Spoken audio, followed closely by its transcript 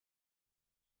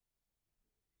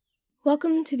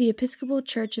Welcome to the Episcopal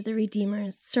Church of the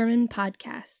Redeemer's Sermon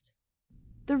Podcast.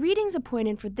 The readings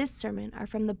appointed for this sermon are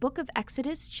from the book of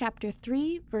Exodus, chapter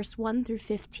 3, verse 1 through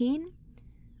 15,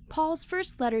 Paul's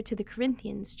first letter to the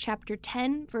Corinthians, chapter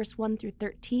 10, verse 1 through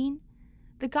 13,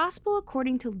 the Gospel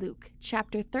according to Luke,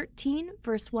 chapter 13,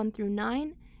 verse 1 through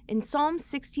 9, and Psalm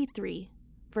 63,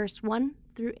 verse 1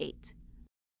 through 8.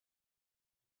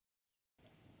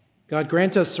 God,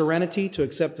 grant us serenity to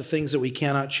accept the things that we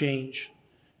cannot change,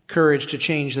 courage to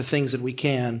change the things that we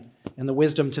can, and the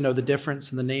wisdom to know the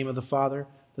difference. In the name of the Father,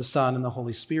 the Son, and the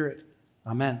Holy Spirit.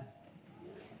 Amen.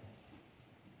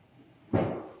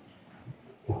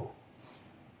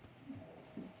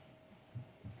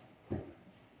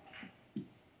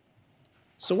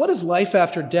 So what does life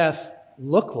after death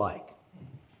look like?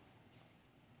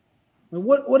 I mean,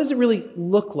 what does it really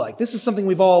look like? This is something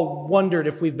we've all wondered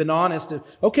if we've been honest.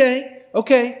 Okay,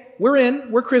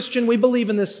 we're Christian, we believe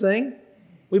in this thing.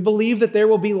 We believe that there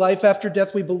will be life after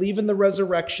death. We believe in the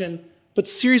resurrection. But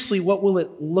seriously, what will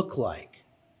it look like?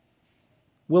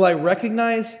 Will I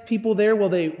recognize people there? Will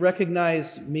they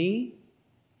recognize me?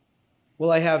 Will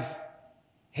I have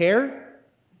hair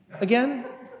again?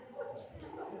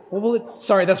 What will it?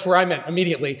 Sorry, that's where I meant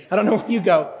immediately. I don't know where you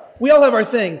go. We all have our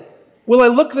thing. Will I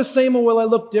look the same or will I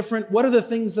look different? What are the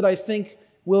things that I think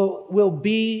will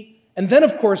be? And then,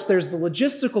 of course, there's the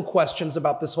logistical questions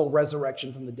about this whole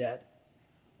resurrection from the dead.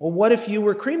 Well, what if you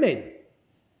were cremated?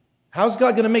 How's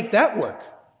God going to make that work?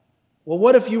 Well,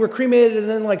 what if you were cremated and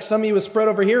then some of you was spread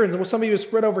over here and some of you was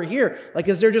spread over here?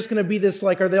 Is there just going to be this,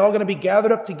 are they all going to be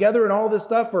gathered up together and all this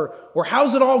stuff? Or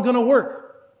how's it all going to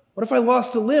work? What if I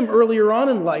lost a limb earlier on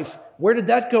in life? Where did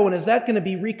that go? And is that going to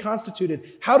be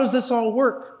reconstituted? How does this all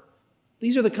work?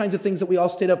 These are the kinds of things that we all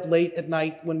stayed up late at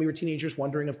night when we were teenagers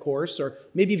wondering, of course. Or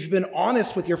maybe if you've been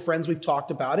honest with your friends, we've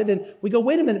talked about it. And we go,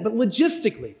 wait a minute, but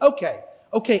logistically, okay,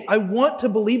 I want to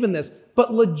believe in this, but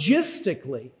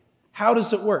logistically, how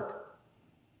does it work?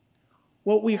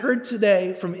 Well, we heard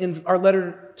today in our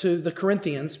letter to the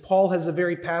Corinthians, Paul has a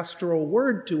very pastoral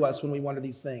word to us when we wonder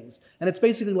these things. And it's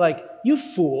basically like, you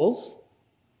fools,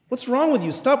 what's wrong with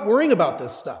you? Stop worrying about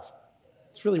this stuff.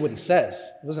 That's really what he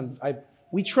says.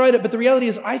 We tried it, but the reality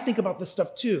is I think about this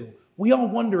stuff too. We all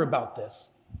wonder about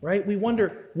this, right? We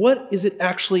wonder, what is it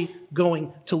actually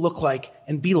going to look like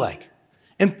and be like?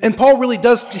 And Paul really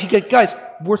does, guys,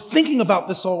 we're thinking about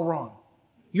this all wrong.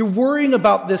 You're worrying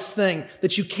about this thing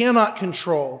that you cannot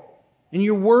control. And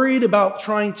you're worried about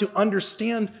trying to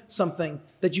understand something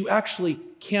that you actually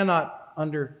cannot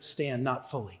understand,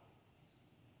 not fully.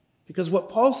 Because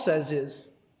what Paul says is,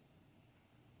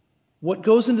 what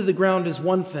goes into the ground is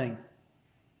one thing.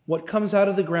 What comes out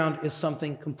of the ground is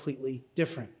something completely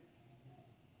different.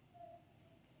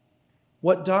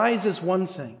 What dies is one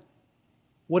thing.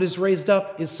 What is raised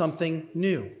up is something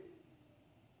new.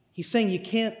 He's saying you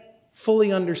can't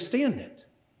fully understand it.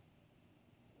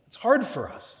 It's hard for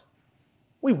us.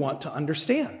 We want to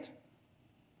understand.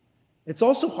 It's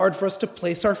also hard for us to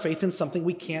place our faith in something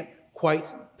we can't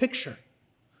quite picture.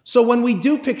 So when we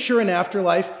do picture an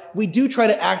afterlife, we do try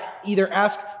to either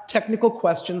ask technical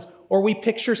questions or we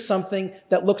picture something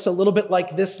that looks a little bit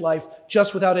like this life,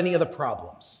 just without any of the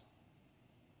problems.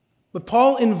 But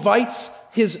Paul invites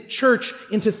his church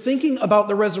into thinking about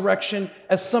the resurrection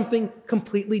as something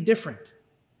completely different.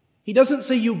 He doesn't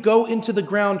say you go into the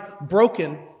ground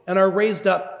broken and are raised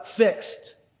up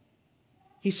fixed.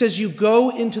 He says you go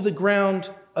into the ground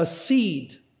a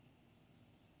seed,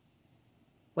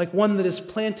 like one that is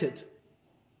planted.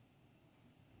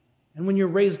 And when you're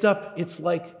raised up, it's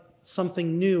like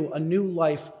something new, a new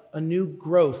life, a new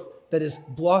growth that is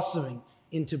blossoming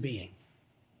into being.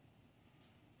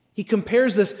 He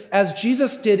compares this, as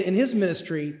Jesus did in his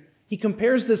ministry, he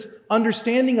compares this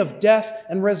understanding of death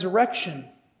and resurrection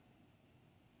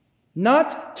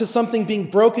not to something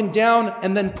being broken down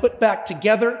and then put back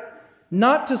together,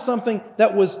 not to something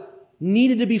that was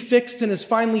needed to be fixed and is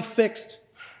finally fixed.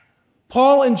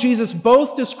 Paul and Jesus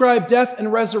both describe death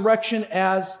and resurrection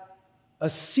as a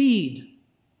seed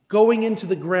going into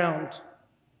the ground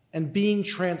and being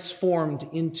transformed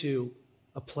into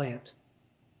a plant.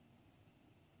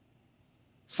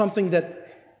 Something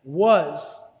that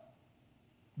was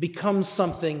becomes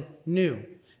something new.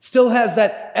 Still has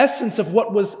that essence of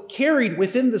what was carried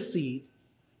within the seed.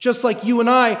 Just like you and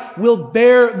I will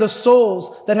bear the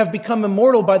souls that have become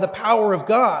immortal by the power of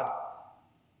God.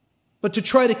 But to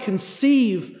try to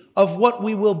conceive of what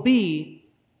we will be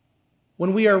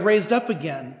when we are raised up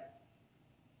again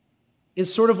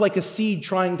is sort of like a seed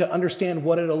trying to understand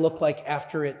what it'll look like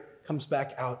after it comes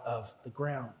back out of the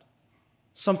ground.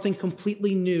 Something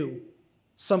completely new,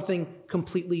 something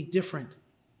completely different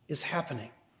is happening.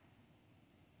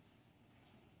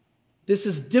 This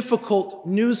is difficult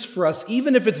news for us.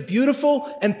 Even if it's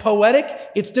beautiful and poetic,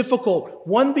 it's difficult.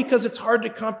 One, because it's hard to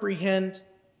comprehend.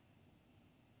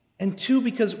 And two,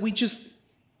 because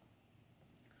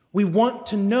we want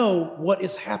to know what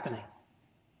is happening.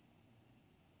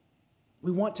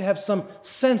 We want to have some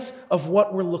sense of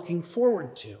what we're looking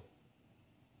forward to.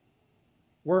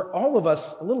 We're all of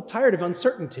us a little tired of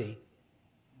uncertainty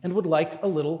and would like a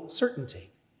little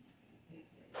certainty.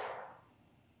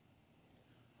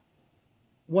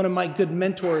 One of my good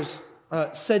mentors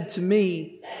said to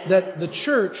me that the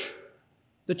church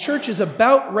is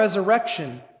about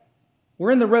resurrection.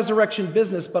 We're in the resurrection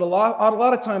business, but a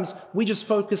lot of times we just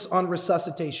focus on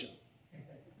resuscitation.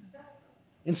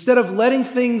 Instead of letting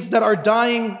things that are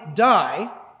dying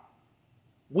die,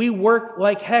 we work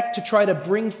like heck to try to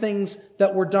bring things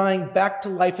that were dying back to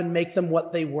life and make them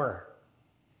what they were.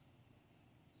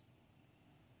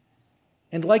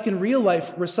 And like in real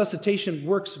life, resuscitation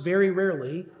works very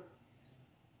rarely.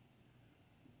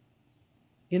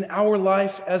 In our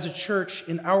life as a church,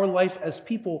 in our life as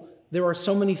people, there are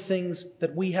so many things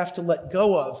that we have to let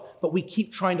go of, but we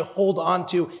keep trying to hold on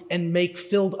to and make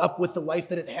filled up with the life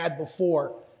that it had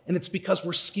before. And it's because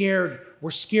we're scared.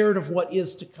 We're scared of what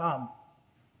is to come.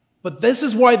 But this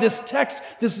is why this text,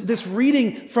 this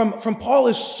reading from Paul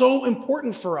is so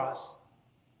important for us.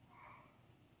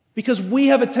 Because we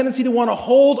have a tendency to want to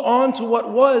hold on to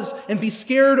what was and be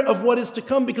scared of what is to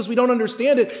come because we don't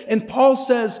understand it. And Paul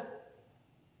says,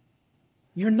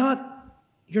 you're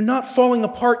not falling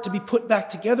apart to be put back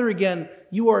together again.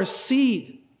 You are a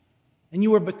seed, and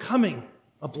you are becoming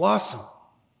a blossom.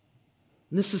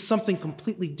 And this is something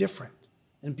completely different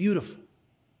and beautiful.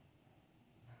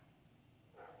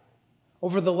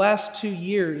 Over the last 2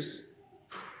 years,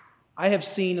 I have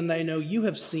seen, and I know you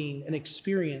have seen and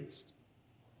experienced,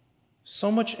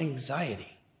 so much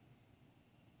anxiety,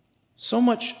 so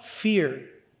much fear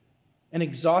and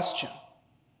exhaustion.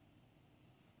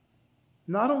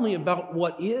 Not only about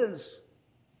what is,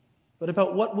 but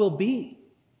about what will be.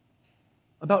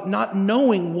 About not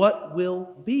knowing what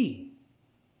will be.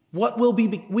 What will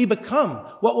we become?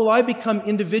 What will I become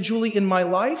individually in my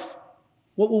life?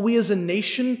 What will we as a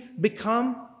nation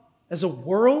become? As a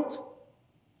world?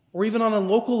 Or even on a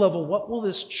local level, what will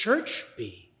this church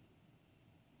be?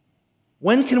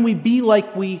 When can we be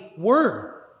like we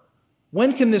were?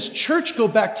 When can this church go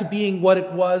back to being what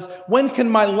it was? When can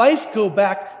my life go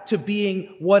back to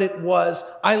being what it was?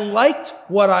 I liked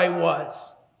what I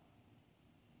was.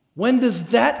 When does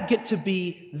that get to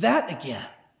be that again?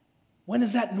 When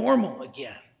is that normal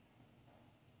again?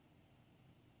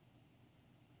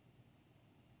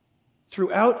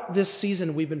 Throughout this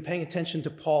season, we've been paying attention to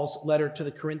Paul's letter to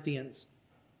the Corinthians.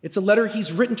 It's a letter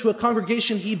he's written to a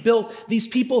congregation he built, these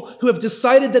people who have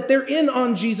decided that they're in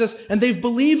on Jesus and they've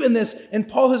believed in this. And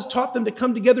Paul has taught them to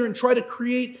come together and try to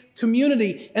create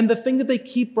community. And the thing that they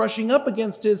keep brushing up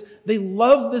against is they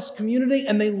love this community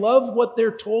and they love what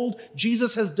they're told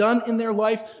Jesus has done in their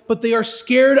life, but they are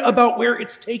scared about where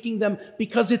it's taking them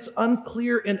because it's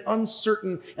unclear and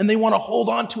uncertain. And they want to hold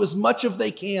on to as much as they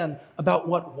can about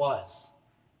what was.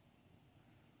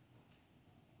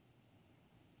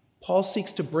 Paul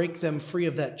seeks to break them free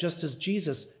of that, just as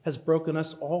Jesus has broken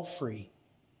us all free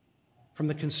from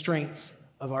the constraints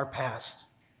of our past,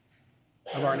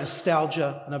 of our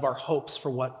nostalgia, and of our hopes for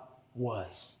what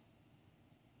was.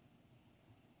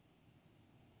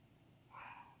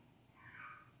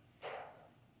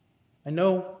 I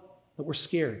know that we're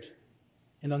scared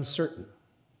and uncertain.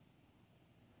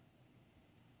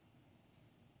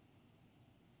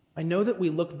 I know that we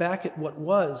look back at what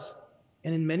was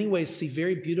and in many ways see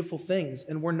very beautiful things,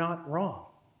 and we're not wrong.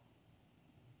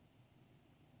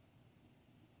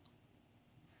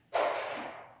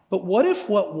 But what if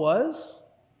what was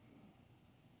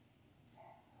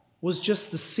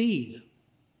just the seed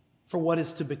for what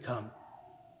is to become?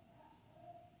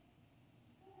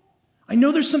 I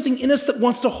know there's something in us that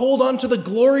wants to hold on to the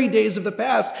glory days of the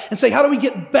past and say, how do we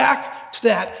get back to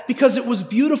that? Because it was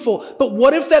beautiful. But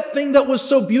what if that thing that was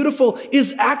so beautiful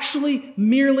is actually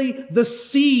merely the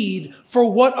seed for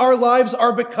what our lives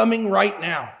are becoming right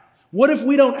now? What if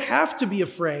we don't have to be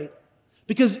afraid?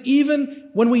 Because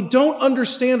even when we don't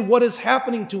understand what is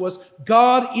happening to us,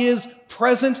 God is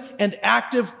present and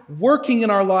active, working in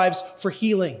our lives for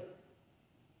healing.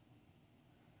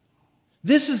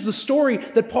 This is the story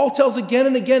that Paul tells again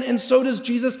and again, and so does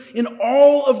Jesus in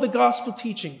all of the gospel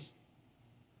teachings.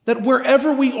 That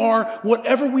wherever we are,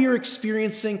 whatever we are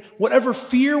experiencing, whatever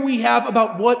fear we have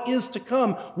about what is to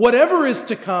come, whatever is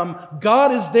to come,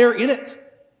 God is there in it.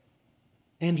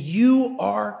 And you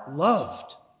are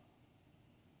loved.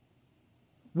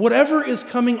 Whatever is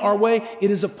coming our way, it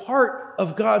is a part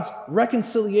of God's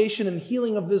reconciliation and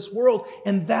healing of this world,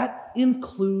 and that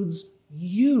includes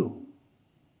you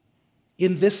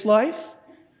in this life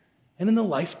and in the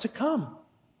life to come.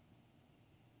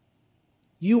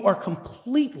 You are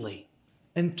completely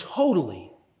and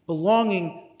totally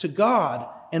belonging to God,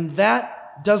 and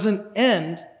that doesn't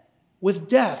end with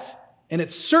death, and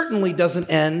it certainly doesn't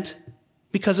end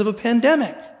because of a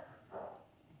pandemic.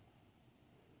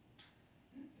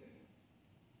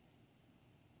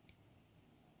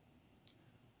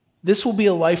 This will be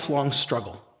a lifelong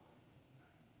struggle.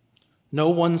 No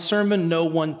one sermon, no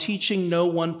one teaching, no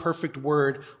one perfect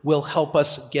word will help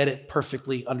us get it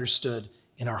perfectly understood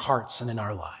in our hearts and in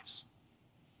our lives.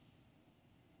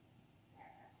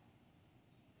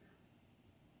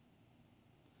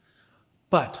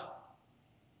 But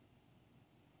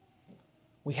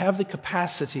we have the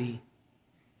capacity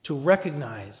to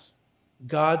recognize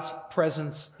God's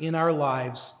presence in our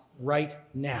lives right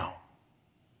now.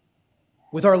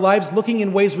 With our lives looking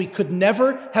in ways we could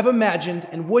never have imagined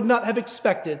and would not have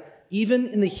expected, even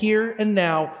in the here and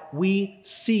now, we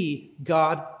see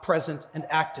God present and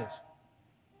active,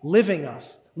 living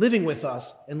with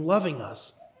us, and loving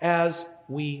us as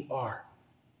we are.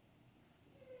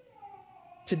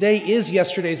 Today is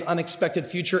yesterday's unexpected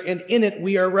future, and in it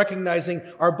we are recognizing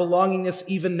our belongingness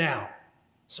even now.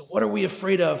 So what are we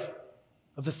afraid of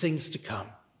the things to come?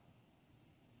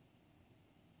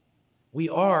 We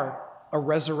are a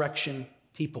resurrection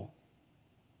people.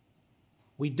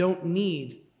 We don't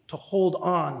need to hold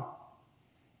on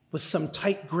with some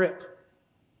tight grip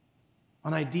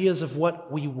on ideas of what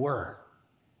we were.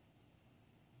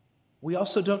 We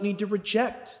also don't need to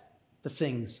reject the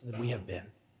things that we have been.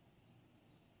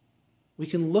 We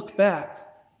can look back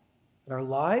at our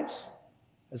lives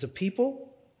as a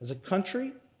people, as a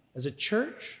country, as a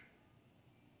church,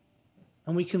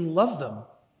 and we can love them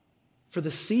for the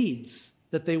seeds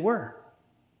that they were.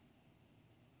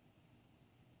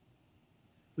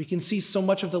 We can see so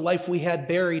much of the life we had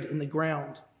buried in the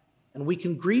ground, and we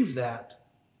can grieve that,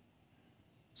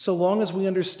 so long as we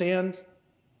understand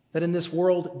that in this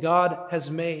world God has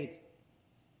made,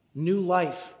 new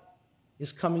life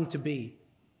is coming to be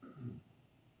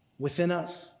within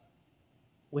us,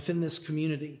 within this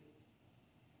community,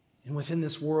 and within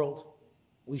this world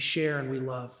we share and we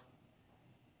love.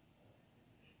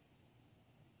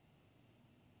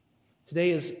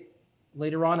 Today is,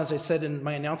 later on, as I said in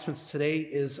my announcements, today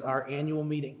is our annual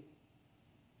meeting.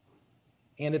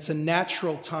 And it's a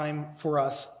natural time for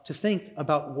us to think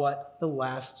about what the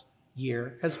last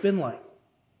year has been like.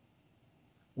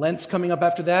 Lent's coming up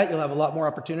after that. You'll have a lot more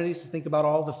opportunities to think about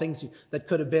all the things that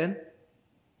could have been.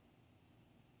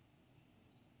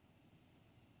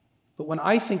 But when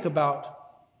I think about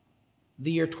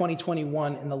the year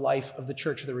 2021 in the life of the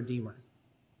Church of the Redeemer,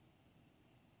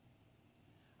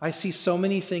 I see so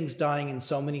many things dying and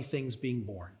so many things being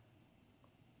born.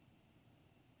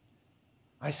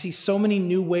 I see so many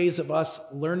new ways of us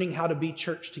learning how to be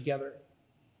church together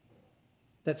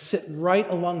that sit right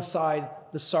alongside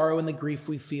the sorrow and the grief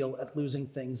we feel at losing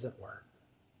things that were.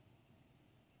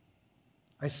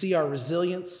 I see our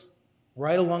resilience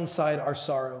right alongside our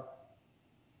sorrow.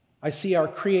 I see our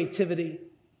creativity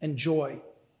and joy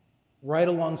right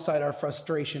alongside our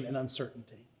frustration and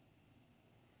uncertainty.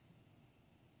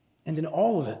 And in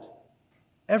all of it,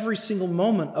 every single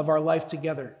moment of our life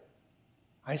together,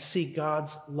 I see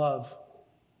God's love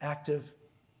active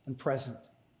and present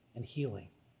and healing.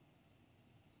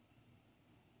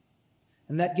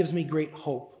 And that gives me great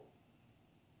hope.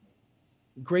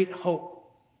 Great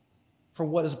hope for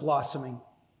what is blossoming,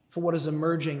 for what is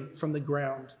emerging from the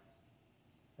ground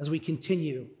as we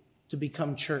continue to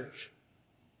become church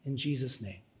in Jesus'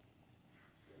 name.